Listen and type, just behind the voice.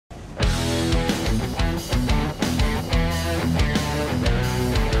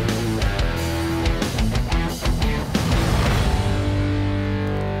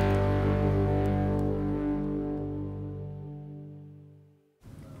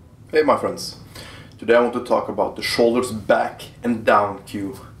Hey my friends, today I want to talk about the shoulders back and down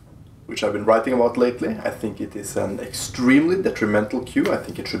cue, which I've been writing about lately. I think it is an extremely detrimental cue. I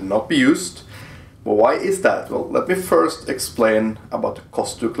think it should not be used. But why is that? Well, let me first explain about the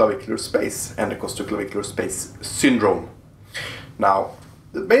costoclavicular space and the costoclavicular space syndrome. Now,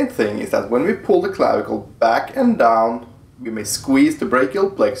 the main thing is that when we pull the clavicle back and down, we may squeeze the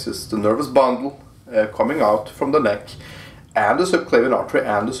brachial plexus, the nervous bundle coming out from the neck, and the subclavian artery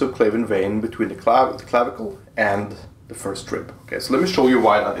and the subclavian vein between the clavicle and the first rib. Okay, so let me show you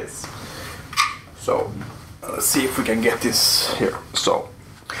why that is. So, let's see if we can get this here. So,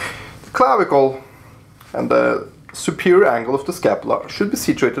 the clavicle and the superior angle of the scapula should be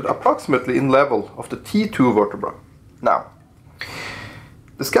situated approximately in level of the T2 vertebra. Now,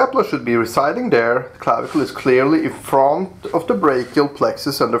 the scapula should be residing there. The clavicle is clearly in front of the brachial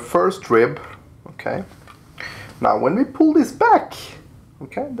plexus and the first rib. Okay. Now, when we pull this back,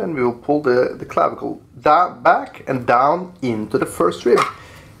 okay, then we will pull the clavicle back and down into the first rib,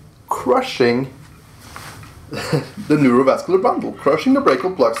 crushing the neurovascular bundle, crushing the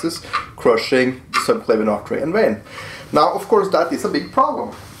brachial plexus, crushing the subclavian artery and vein. Now, of course, that is a big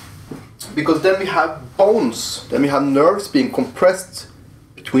problem, because then we have bones, then we have nerves being compressed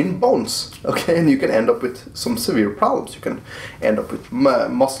between bones, okay, and you can end up with some severe problems. You can end up with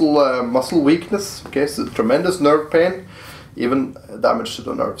muscle weakness, okay, so tremendous nerve pain, even damage to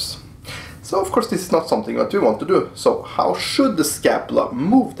the nerves. So of course this is not something that we want to do. So how should the scapula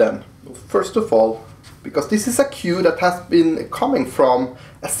move then? Well, first of all, because this is a cue that has been coming from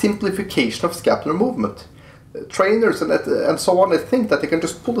a simplification of scapular movement. Trainers and so on, they think that they can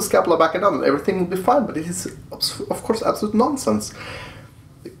just pull the scapula back and down and everything will be fine, but it is of course absolute nonsense.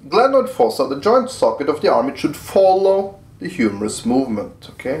 Glenoid fossa, the joint socket of the arm, it should follow the humerus movement,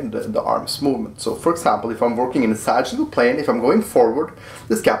 okay, the arm's movement. So for example, if I'm working in a sagittal plane, if I'm going forward,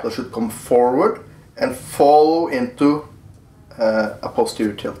 the scapula should come forward and follow into a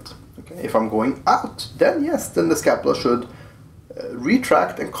posterior tilt. Okay? If I'm going out, then yes, then the scapula should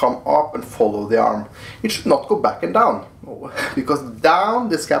retract and come up and follow the arm. It should not go back and down, because down,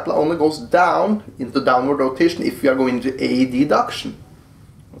 the scapula only goes down into downward rotation if we are going into adduction.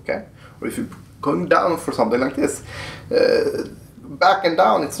 Okay, or if you're going down for something like this, back and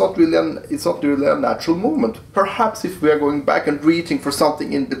down, it's not really a natural movement. Perhaps if we are going back and reaching for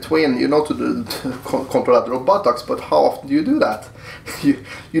something in between, you know, to the contralateral buttocks, but how often do you do that?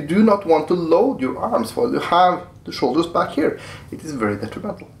 You do not want to load your arms while you have the shoulders back here. It is very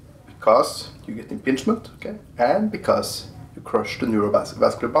detrimental, because you get impingement, okay, and because you crush the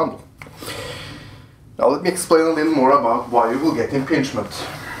neurovascular bundle. Now let me explain a little more about why you will get impingement.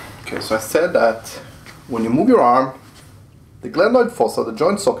 Okay, so I said that when you move your arm, the glenoid fossa, the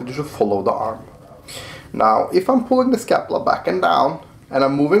joint socket, you should follow the arm. Now, if I'm pulling the scapula back and down, and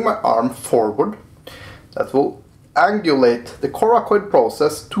I'm moving my arm forward, that will angulate the coracoid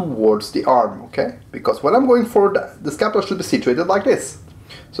process towards the arm, okay? Because when I'm going forward, the scapula should be situated like this.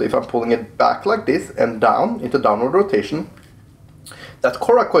 So if I'm pulling it back like this and down into downward rotation, that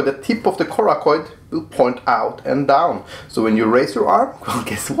coracoid, the tip of the coracoid, will point out and down. So when you raise your arm, well,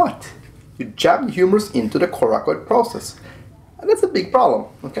 guess what? You jam the humerus into the coracoid process. And that's a big problem,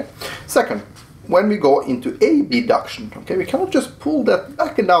 okay? Second, when we go into abduction, okay, we cannot just pull that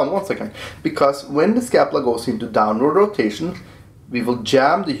back and down once again, because when the scapula goes into downward rotation, we will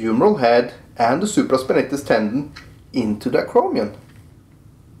jam the humeral head and the supraspinatus tendon into the acromion.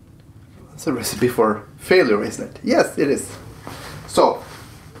 That's a recipe for failure, isn't it? Yes, it is. So,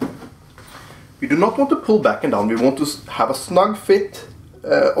 we do not want to pull back and down. We want to have a snug fit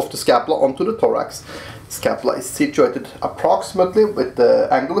of the scapula onto the thorax. The scapula is situated approximately with the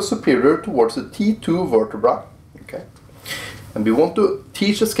angle superior towards the T2 vertebra. Okay? And we want to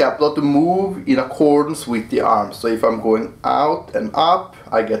teach the scapula to move in accordance with the arm. So if I'm going out and up,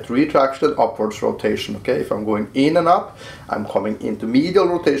 I get retraction and upwards rotation. Okay? If I'm going in and up, I'm coming into medial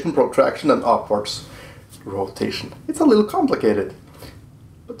rotation, protraction, and upwards rotation. It's a little complicated,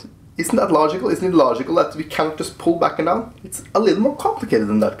 but isn't that logical? Isn't it logical that we can't just pull back and down? It's a little more complicated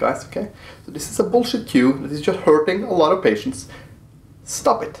than that, guys, okay? So this is a bullshit cue that is just hurting a lot of patients.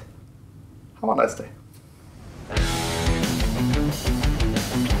 Stop it. Have a nice day.